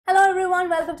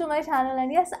everyone, welcome to my channel,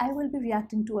 and yes, I will be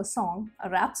reacting to a song, a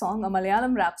rap song, a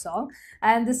Malayalam rap song,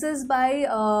 and this is by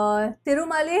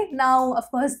ThirumaLi. Now, of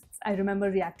course, I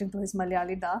remember reacting to his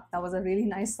Malayali Da. That was a really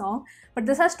nice song, but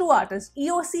this has two artists,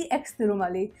 EOC x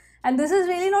ThirumaLi, and this is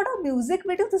really not a music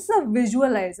video, this is a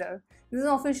visualizer. This is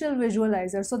an official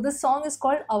visualizer. So this song is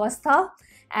called Avastha,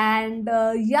 and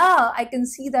yeah, I can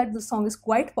see that the song is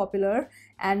quite popular,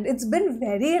 and it's been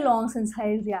very long since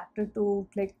I reacted to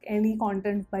like any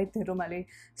content by ThirumaLi.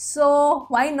 So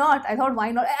why not? I thought,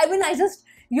 why not? I mean, I just,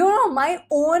 you know, my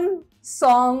own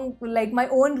song, like my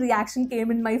own reaction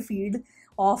came in my feed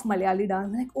of Malayali Da.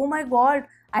 I'm like, oh my god,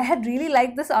 I had really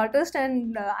liked this artist,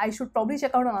 and I should probably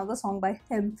check out another song by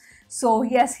him. So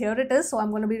yes, here it is. So I'm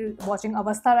going to be watching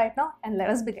Avastha right now, and let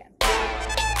us begin.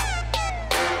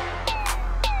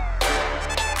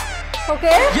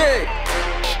 Okay? Yeah.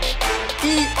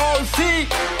 EOC,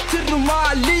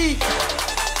 ThirumaLi.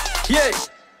 Yeah,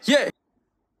 yeah.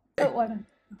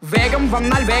 വേഗം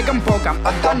വന്നാൽ വേഗം പോകാം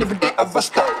അതാണ് ഇവിടെ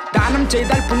അവസ്ഥ ദാനം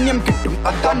ചെയ്താൽ പുണ്യം കിട്ടും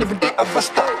അതാണ് ഇവിടെ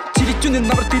അവസ്ഥ ചിരിച്ചു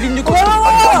നിന്നവർ തിരിഞ്ഞു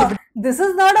കൊത്തും This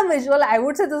is not a visual, I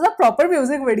would say this is a proper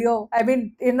music video. I mean,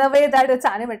 in a way that it's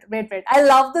animated. Wait. I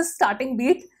love this starting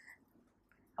beat.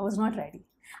 I was not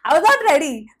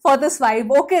ready for this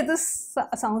vibe. Okay, this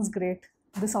sounds great.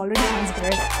 This already sounds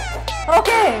great.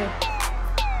 Okay.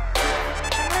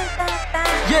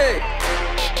 Yeah.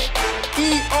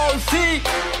 EOC,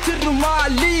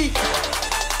 ThirumaLi.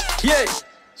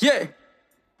 Yeah.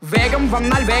 വേഗം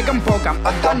വന്നാൽ വേഗം പോകാം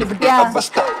അതാണ് ഇവിടെ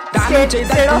അവസ്ഥ ദാനം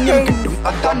ചെയ്താൽ പുണ്യം കിട്ടും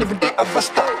അതാണ് ഇവിടെ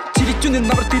അവസ്ഥ ചിരിച്ചു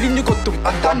നിന്നവർ തിരിഞ്ഞു കൊത്തും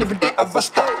അതാണ് ഇവിടെ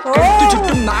അവസ്ഥ കഴുത്തു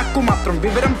ചുറ്റും നാക്കു മാത്രം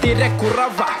വിവരം തീരെ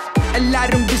കുറവാ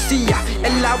എല്ലാരും ബിസിയാ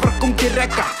എല്ലാവർക്കും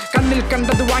തിരക്ക കണ്ണിൽ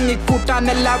കണ്ടത് വാങ്ങിക്കൂട്ടാൻ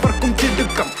എല്ലാവർക്കും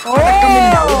തിടുക്കം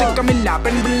അടക്കമില്ല ഒതുക്കമില്ല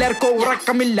പെൺപിള്ളേർക്കോ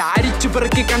ഉറക്കമില്ല അരിച്ചു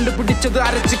പെറുക്കി കണ്ടുപിടിച്ചത്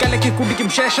അരച്ചു കലക്കി കുടിക്കും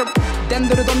ശേഷം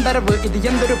ഇതെന്തൊരു തൊന്തരവ് ഇത്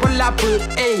എന്തൊരു കൊല്ലാപ്പ്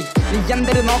ഏയ് നീ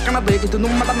എന്തൊരു നോക്കണത് ഇത്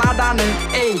നമ്മുടെ നാടാണ്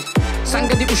ഏയ്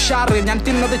സംഗതി ഉഷാറ് ഞാൻ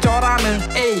തിന്നത് ചോറാണ്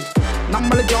ഏയ്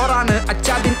നമ്മള് ചോറാണ്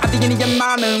അച്ചാദിൻ അതിനി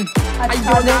എന്നാണ്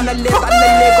അയ്യോ ഞാനല്ലേ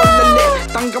തല്ലല്ലേ കൊല്ലല്ലേ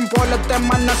തങ്കം പോലത്തെ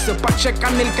മനസ്സ് പക്ഷെ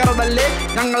കണ്ണിൽ കരടല്ലേ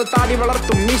ഞങ്ങൾ താടി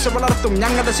വളർത്തും മീശ വളർത്തും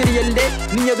ഞങ്ങളുടെ ശരിയല്ലേ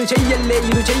നീ അത് ചെയ്യല്ലേ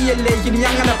ഇത് ചെയ്യല്ലേ ഇനി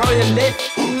അങ്ങനെ പറയല്ലേ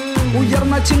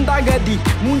ഉയർന്ന ചിന്താഗതി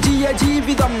മൂഞ്ചിയ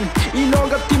ജീവിതം ഈ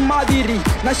ലോകത്തിമാതിരി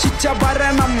നശിച്ച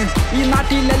ഭരണം ഈ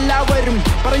നാട്ടിലെല്ലാവരും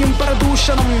പറയും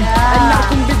പ്രദൂഷണം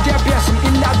എല്ലാവർക്കും വിദ്യാഭ്യാസം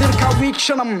ഇല്ല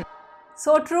ദീർഘവീക്ഷണം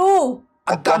So true.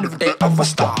 അതാണ് ഇവിടെ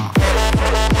അവസ്ഥ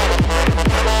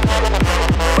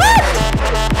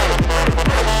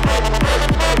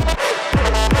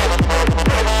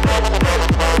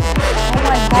Oh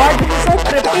my god, this is so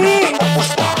trippy.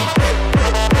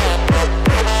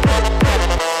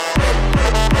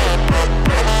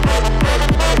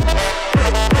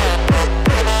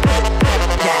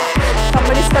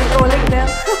 Somebody's controlling them.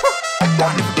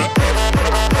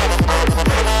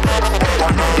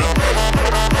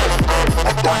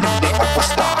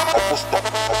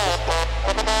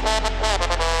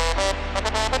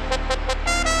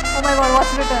 Oh my god,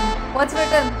 what's written? What's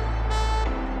written?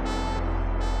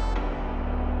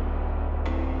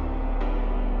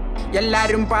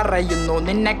 എല്ലാരും പറയുന്നു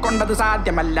നിന്നെ കൊണ്ടത്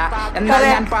സാധ്യമല്ല എന്നാൽ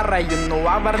ഞാൻ പറയുന്നു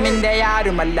അവർ നിന്റെ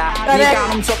ആരുമല്ല നീ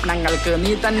കാണും സ്വപ്നങ്ങൾക്ക്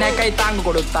നീ തന്നെ കൈത്താങ്ങ്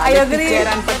കൊടുത്താൽ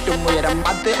എത്തിച്ചേരാൻ പറ്റും ഉയരം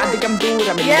അത് അധികം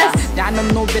ദൂരമില്ല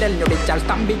ഞാനൊന്നു വിരൽ ഞൊടിച്ചാൽ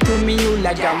സ്തംഭിക്കും ഈ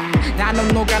ഉലകം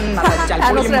ഞാനൊന്നു കണ്ണടച്ചാൽ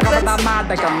പൊളിയും കപട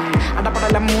നാടകം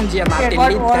അടപടലം മൂഞ്ചിയ നാട്ടിൽ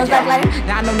ഇദ്ദേഹം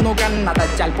ഞാനൊന്നു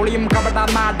കണ്ണടച്ചാൽ പൊളിയും കപട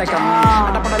നാടകം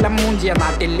അടപടലം മൂഞ്ചിയ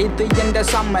നാട്ടിൽ ഇത് എന്റെ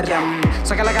സമരം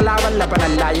സകല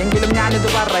കലാവല്ലഭനല്ല എങ്കിലും ഞാനിത്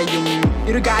പറയും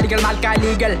ഇരുകാലികൾ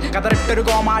നാൽക്കാലികൾ കതറിട്ടൊരു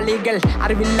കോമാളികൾ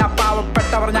അറിവില്ല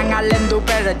പാവപ്പെട്ടവർ ഞങ്ങൾ എന്തു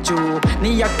പിഴച്ചു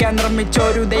നീയൊക്കെ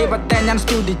നിർമ്മിച്ചൊരു ദൈവത്തെ ഞാൻ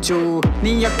സ്തുതിച്ചു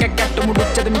നീയൊക്കെ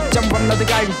കെട്ടുമുടിച്ചത് മിച്ചം വന്നത്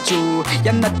കഴിച്ചു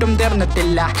എന്നിട്ടും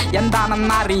തീർന്നിട്ടില്ല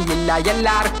എന്താണെന്നറിയില്ല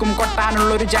എല്ലാവർക്കും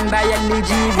കൊട്ടാനുള്ളൊരു ചെണ്ടയല്ലി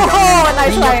ജീവിതം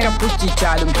നീയൊക്കെ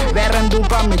പുച്ഛിച്ചാലും വേറെന്തു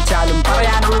പമ്മിച്ചാലും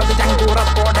പറയാനുള്ളത്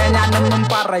ചങ്കൂറത്തോടെ ഞാനെന്നും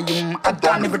പറയും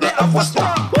അതാണ് ഇവിടെ അവസ്ഥ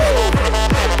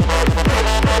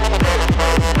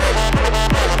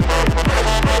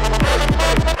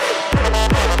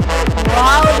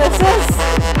Wow, this is...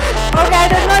 Okay, I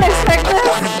did not expect this.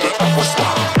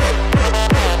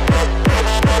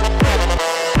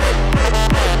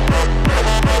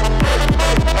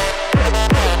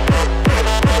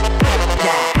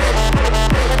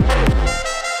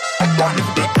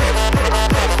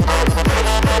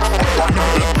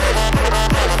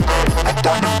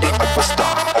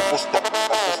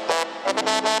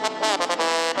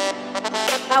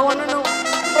 I want to know.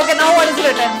 Okay, now what is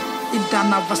written?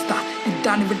 ഇതാണ് അവസ്ഥ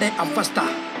ഇതാണ് ഇവിടെ അവസ്ഥ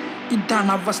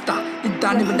ഇതാണ് അവസ്ഥ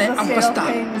ഇതാണ് ഇവിടെ അവസ്ഥ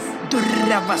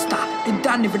ദുരവസ്ഥ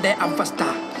ഇതാണ് ഇവിടെ അവസ്ഥ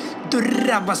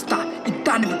ദുരവസ്ഥ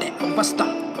ഇതാണിവിടെ അവസ്ഥ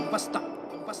അവസ്ഥ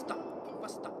അവസ്ഥ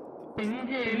അവസ്ഥ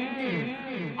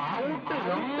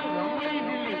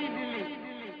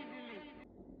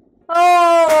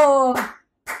Oh,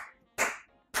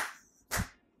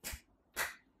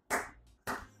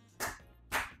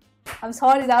 I'm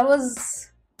sorry, that was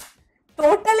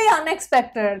totally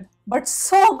unexpected, but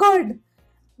so good.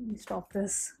 Let me stop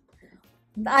this.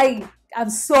 I'm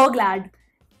so glad.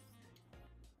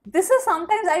 This is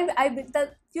sometimes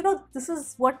that this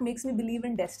is what makes me believe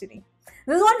in destiny.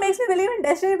 This is what makes me believe in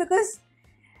destiny, because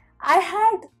I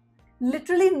had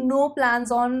literally no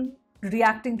plans on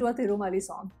reacting to a ThirumaLi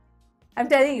song. I'm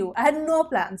telling you, I had no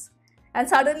plans. And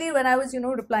suddenly when I was,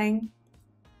 replying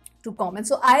to comments,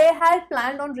 so I had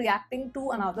planned on reacting to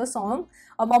another song,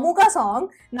 a Mamuka song.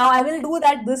 Now I will do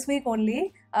that this week only.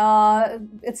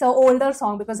 It's an older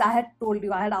song, because I had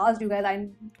asked you guys,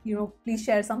 please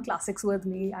share some classics with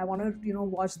me. I want to,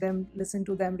 watch them, listen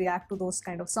to them, react to those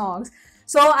kind of songs.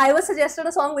 So I was suggested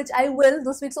a song which I will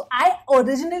this week. So I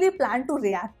originally planned to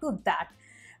react to that.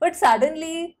 But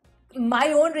suddenly my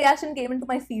own reaction came into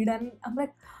my feed, and I'm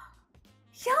like,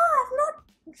 yeah, I've not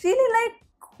really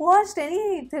watched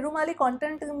any ThirumaLi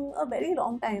content in a very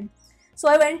long time. So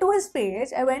I went to his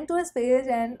page,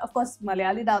 and of course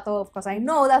Malayali Dato, of course I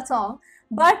know that song,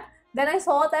 but then I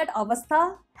saw that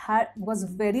Avastha was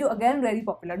very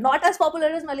popular. Not as popular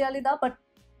as Malayali Da, but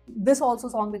this also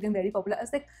song became very popular. I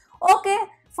was like, okay,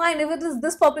 fine, if it is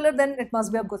this popular, then it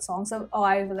must be a good song. So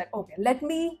I was like, okay,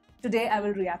 today I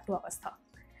will react to Avastha.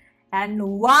 And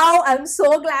wow, I'm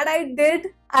so glad I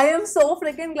did. I am so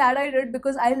freaking glad I did,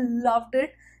 because I loved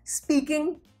it.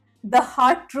 Speaking the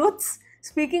hard truths,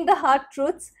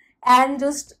 and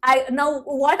just now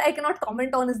what I cannot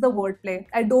comment on is the wordplay.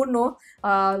 I don't know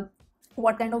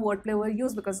what kind of wordplay were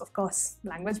used, because of course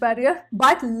language barrier,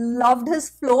 but loved his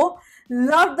flow,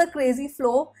 loved the crazy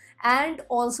flow, and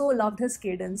also loved his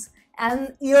cadence.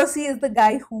 And EOC is the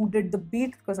guy who did the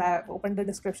beat, because I opened the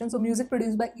description. So music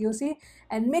produced by EOC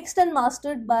and mixed and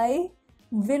mastered by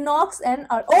Vinaux and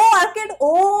Arcado.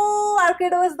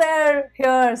 Arcado is there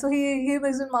here. So he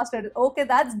mixed and mastered it. Okay,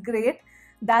 that's great.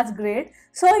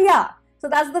 So yeah, so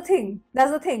that's the thing.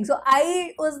 So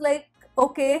I was like,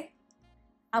 okay,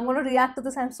 I'm gonna react to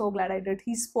this. I'm so glad I did.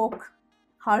 He spoke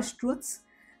harsh truths,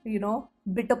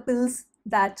 bitter pills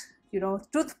that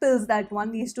truth pills that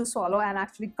one needs to swallow and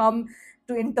actually come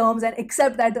to in terms and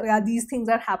accept that these things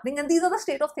are happening, and these are the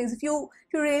state of things. If you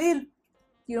really,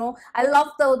 I love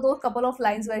those couple of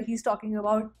lines where he's talking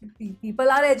about people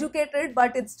are educated,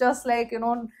 but it's just like,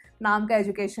 naam ka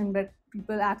education, but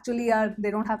people actually they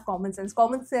don't have common sense.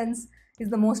 Common sense is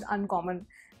the most uncommon.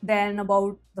 Then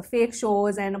about the fake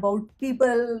shows and about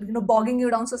people, bogging you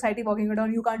down, society bogging you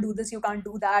down. You can't do this, you can't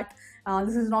do that.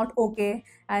 This is not okay,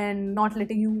 and not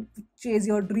letting you chase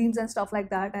your dreams and stuff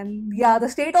like that. And yeah, the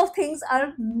state of things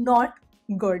are not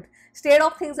good.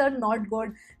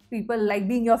 People like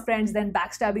being your friends, then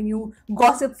backstabbing you,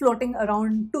 gossip floating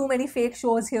around, too many fake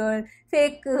shows here,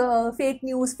 fake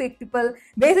news, fake people.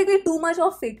 Basically, too much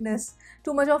of fakeness.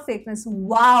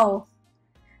 Wow.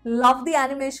 Love the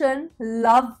animation,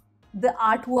 love the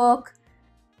artwork.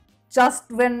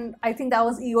 Just when I think that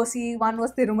was EOC, one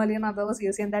was ThirumaLi, another was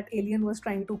EOC, and that alien was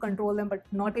trying to control them but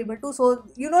not able to. So,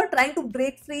 trying to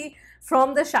break free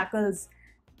from the shackles,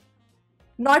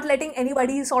 not letting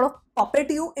anybody sort of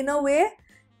puppet you in a way.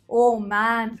 Oh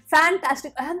man,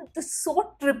 fantastic. And this is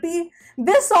so trippy.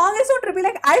 This song is so trippy.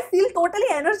 Like, I feel totally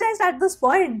energized at this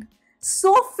point.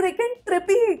 So freaking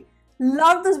trippy.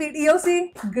 Love this beat.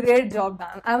 EOC, great job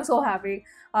done. I'm so happy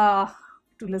to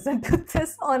listen to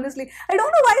this, honestly. I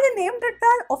don't know why they named it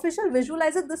the official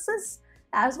visualizer. This is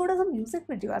as good as a music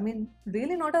video. I mean,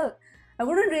 really I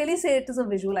wouldn't really say it is a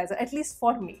visualizer, at least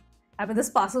for me. I mean, this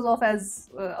passes off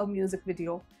as a music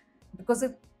video, because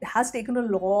it has taken a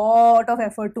lot of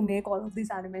effort to make all of these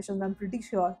animations, I'm pretty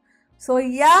sure. So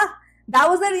yeah, that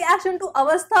was the reaction to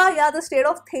Avastha. Yeah, the state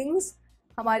of things.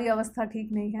 Hamari Avastha theek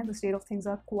nahi hai. The state of things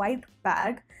are quite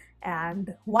bad,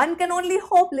 and one can only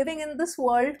hope, living in this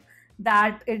world,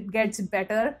 that it gets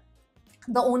better.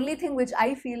 The only thing which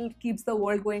I feel keeps the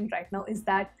world going right now is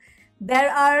that there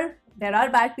are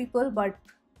bad people, but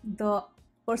the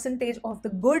percentage of the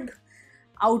good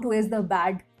outweighs the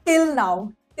bad till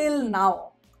now.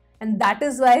 And that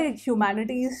is why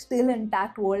humanity is still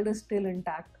intact, world is still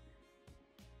intact.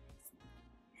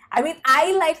 I mean,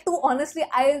 I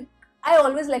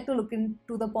always like to look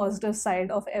into the positive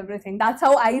side of everything. That's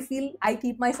how I feel. I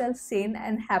keep myself sane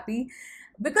and happy,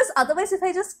 because otherwise, if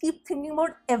I just keep thinking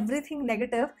about everything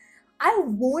negative, I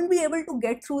won't be able to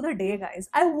get through the day, guys.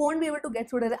 I won't be able to get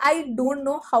through the day. I don't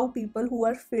know how people who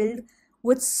are filled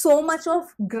with so much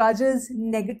of grudges,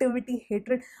 negativity,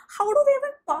 hatred? How do they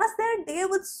even pass their day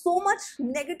with so much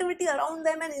negativity around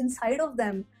them and inside of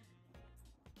them?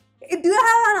 Do you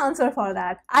have an answer for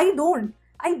that? I don't.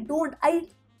 I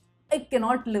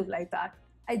cannot live like that.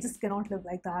 I just cannot live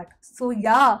like that. So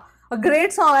yeah, a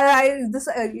great song. I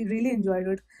really enjoyed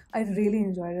it. I really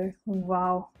enjoyed it.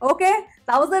 Wow. Okay,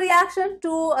 that was the reaction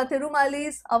to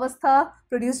ThirumaLi's Avastha,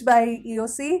 produced by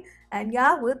EOC. And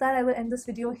yeah, with that, I will end this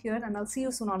video here, and I'll see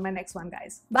you soon on my next one,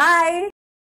 guys. Bye.